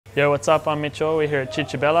Yo, what's up? I'm Mitch Orr. We're here at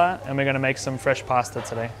Cicciabella and we're going to make some fresh pasta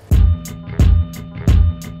today.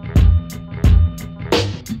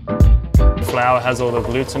 Flour has all the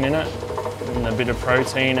gluten in it and a bit of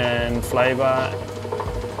protein and flavour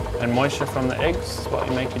and moisture from the eggs is what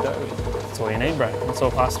you make your dough with. That's all you need, bro. That's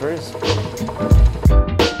all pasta is.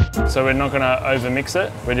 So we're not going to over mix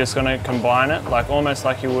it, we're just going to combine it almost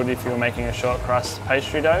like you would if you were making a short crust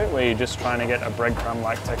pastry dough where you're just trying to get a breadcrumb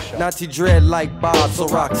like texture. It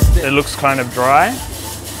looks kind of dry,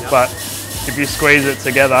 but if you squeeze it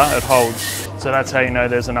together it holds. So that's how you know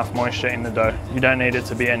there's enough moisture in the dough. You don't need it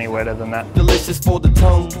to be any wetter than that. Delicious for the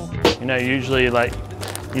tongue. You know, usually you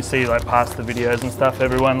see pasta videos and stuff,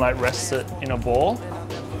 everyone rests it in a ball.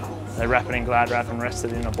 They wrap it in Glad Wrap and rest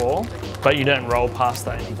it in a ball. But you don't roll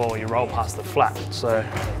pasta in a ball, you roll pasta flat. So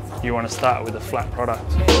you want to start with a flat product.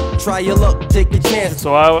 Try your luck, take a chance.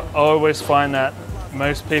 So I always find that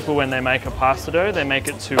most people when they make a pasta dough, they make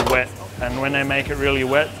it too wet. And when they make it really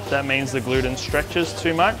wet, that means the gluten stretches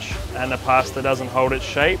too much and the pasta doesn't hold its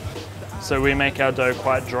shape. So we make our dough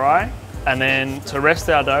quite dry. And then to rest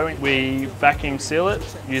our dough, we vacuum seal it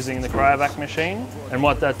using the cryovac machine. And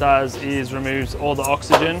what that does is removes all the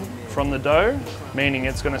oxygen from the dough, meaning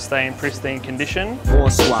it's going to stay in pristine condition. So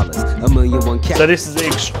this is the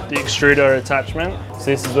extruder attachment. So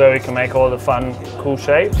this is where we can make all the fun, cool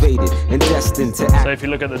shapes. So if you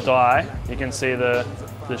look at the die, you can see the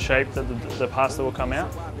shape that the pasta will come out.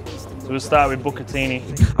 So we'll start with bucatini.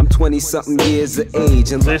 I'm 20-something years of age.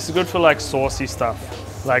 So this is good for saucy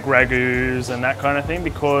stuff, like ragus and that kind of thing,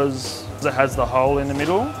 because it has the hole in the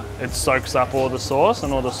middle. It soaks up all the sauce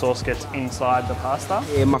and all the sauce gets inside the pasta.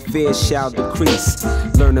 Yeah, my fears shall decrease.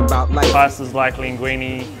 Learn about life. Pastas like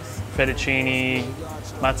linguine, fettuccine,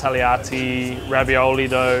 martagliati, ravioli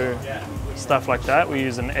dough, stuff like that. We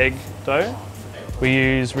use an egg dough. We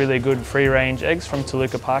use really good free-range eggs from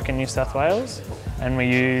Toluca Park in New South Wales. And we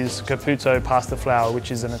use Caputo pasta flour,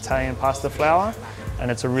 which is an Italian pasta flour. And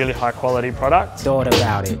it's a really high quality product. Thought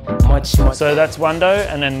about it. Much. So that's one dough,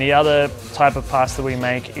 and then the other type of pasta we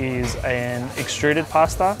make is an extruded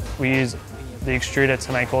pasta. We use the extruder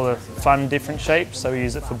to make all the fun different shapes. So we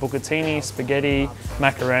use it for bucatini, spaghetti,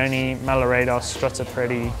 macaroni, malaredos,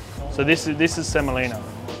 strozzapreti. So this is semolina.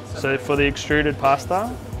 So for the extruded pasta,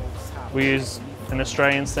 we use an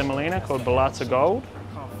Australian semolina called Balata Gold.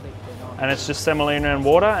 And it's just semolina and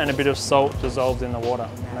water and a bit of salt dissolved in the water,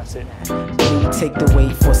 and that's it. Take the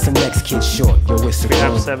weight for some next kid short. We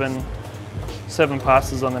have seven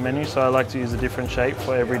pastas on the menu, so I like to use a different shape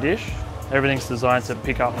for every dish. Everything's designed to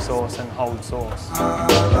pick up sauce and hold sauce.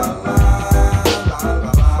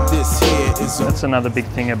 That's another big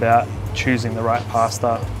thing about choosing the right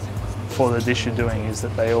pasta for the dish you're doing, is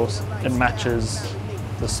that it matches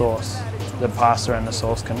the sauce. The pasta and the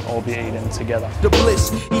sauce can all be eaten together. The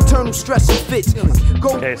bliss, eternal stress and fit.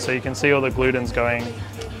 Okay, so you can see all the gluten's going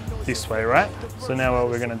this way, right? So now what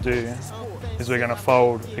we're going to do is we're going to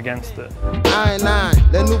fold against it. But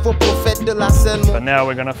now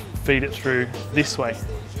we're going to feed it through this way.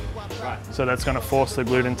 So that's going to force the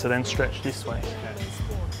gluten to then stretch this way.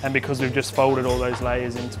 And because we've just folded all those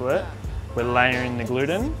layers into it, we're layering the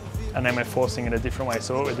gluten and then we're forcing it a different way.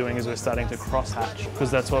 So what we're doing is we're starting to cross-hatch, because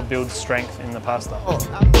that's what builds strength in the pasta.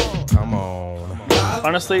 Come on.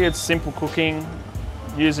 Honestly, it's simple cooking,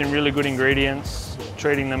 using really good ingredients,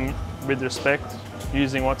 treating them with respect,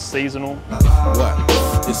 using what's seasonal. What?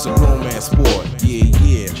 It's a romance sport,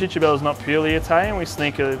 yeah. Cicciabella is not purely Italian. We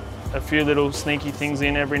sneak a few little sneaky things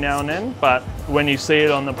in every now and then, but when you see it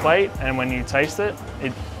on the plate and when you taste it,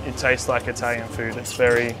 it tastes like Italian food. It's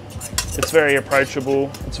very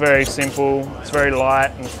approachable, it's very simple, it's very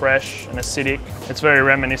light and fresh and acidic. It's very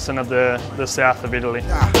reminiscent of the south of Italy.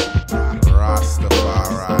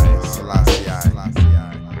 Rastafari, Selassie,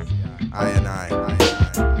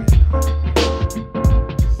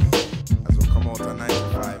 as we come out of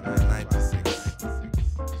 95 and 96.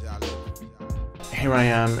 Here I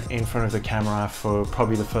am in front of the camera for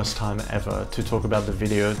probably the first time ever to talk about the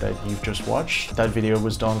video that you've just watched. That video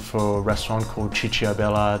was done for a restaurant called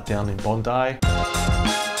Cicciabella down in Bondi.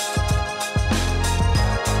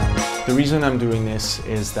 The reason I'm doing this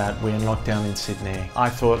is that we're in lockdown in Sydney. I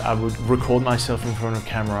thought I would record myself in front of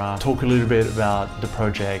camera, talk a little bit about the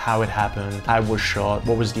project, how it happened, how it was shot,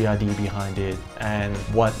 what was the idea behind it, and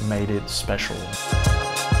what made it special.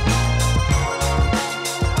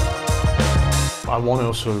 I want to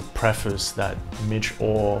also preface that Mitch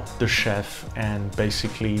Orr, the chef and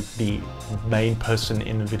basically the main person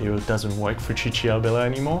in the video, doesn't work for Cici Arbella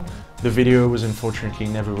anymore. The video was unfortunately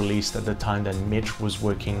never released at the time that Mitch was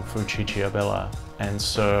working for Cici Arbella, and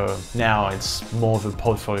so now it's more of a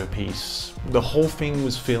portfolio piece. The whole thing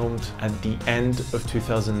was filmed at the end of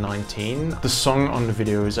 2019. The song on the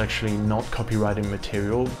video is actually not copyrighted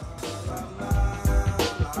material,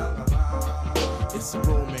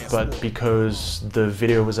 but because the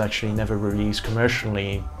video was actually never released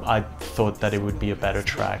commercially, I thought that it would be a better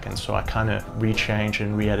track, and so I kind of rechanged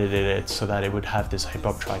and re-edited it so that it would have this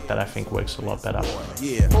hip-hop track that I think works a lot better.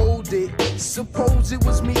 Yeah. Suppose it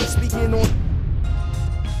was me speaking on.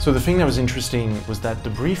 So the thing that was interesting was that the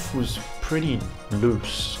brief was pretty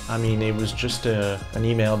loose. I mean, it was just an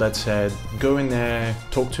email that said, go in there,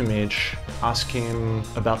 talk to Mitch, ask him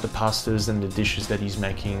about the pastas and the dishes that he's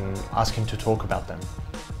making, ask him to talk about them.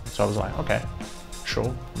 So I was like, okay,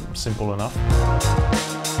 sure, simple enough.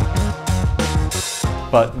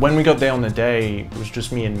 But when we got there on the day, it was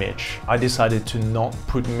just me and Mitch. I decided to not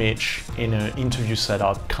put Mitch in an interview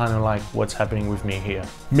setup, kind of like what's happening with me here.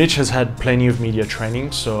 Mitch has had plenty of media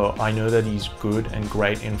training, so I know that he's good and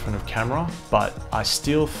great in front of camera, but I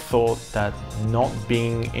still thought that not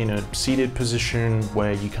being in a seated position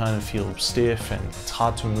where you kind of feel stiff and it's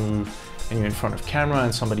hard to move, and you're in front of camera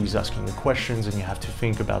and somebody's asking you questions and you have to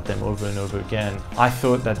think about them over and over again. I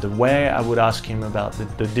thought that the way I would ask him about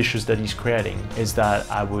the dishes that he's creating is that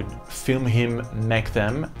I would film him make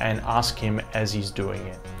them and ask him as he's doing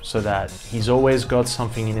it, so that he's always got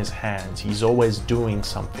something in his hands, he's always doing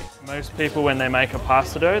something. Most people, when they make a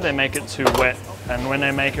pasta dough, they make it too wet, and when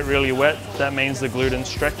they make it really wet, that means the gluten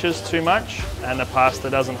stretches too much and the pasta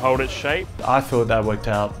doesn't hold its shape. I thought that worked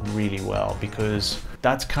out really well, because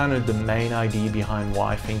that's kind of the main idea behind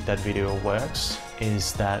why I think that video works,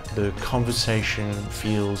 is that the conversation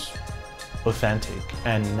feels authentic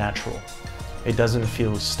and natural. It doesn't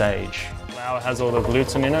feel staged. Flour has all the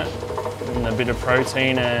gluten in it, and a bit of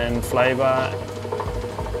protein and flavour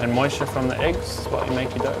and moisture from the eggs is what you make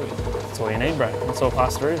your dough with. That's all you need, bro. That's all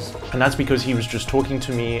pasta is. And that's because he was just talking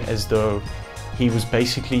to me as though he was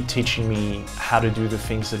basically teaching me how to do the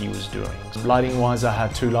things that he was doing. Lighting wise, I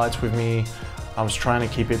had 2 lights with me. I was trying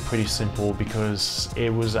to keep it pretty simple because it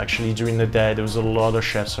was actually during the day, there was a lot of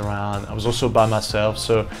chefs around. I was also by myself,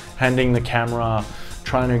 so handling the camera,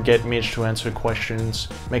 trying to get Mitch to answer questions,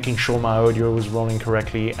 making sure my audio was rolling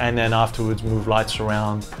correctly, and then afterwards move lights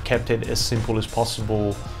around, kept it as simple as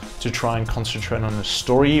possible to try and concentrate on the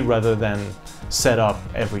story rather than set up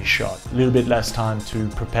every shot. A little bit less time to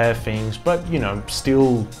prepare things, but you know,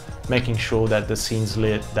 still making sure that the scene's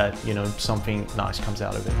lit, that you know, something nice comes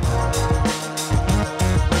out of it.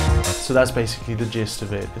 So that's basically the gist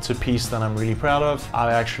of it. It's a piece that I'm really proud of.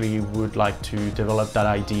 I actually would like to develop that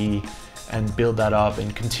idea and build that up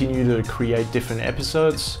and continue to create different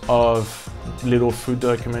episodes of little food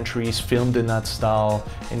documentaries filmed in that style,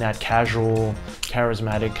 in that casual,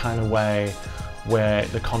 charismatic kind of way, where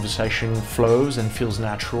the conversation flows and feels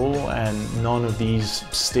natural and none of these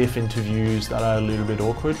stiff interviews that are a little bit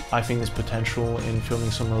awkward. I think there's potential in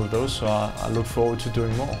filming some of those, so I look forward to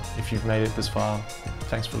doing more. If you've made it this far,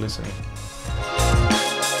 thanks for listening.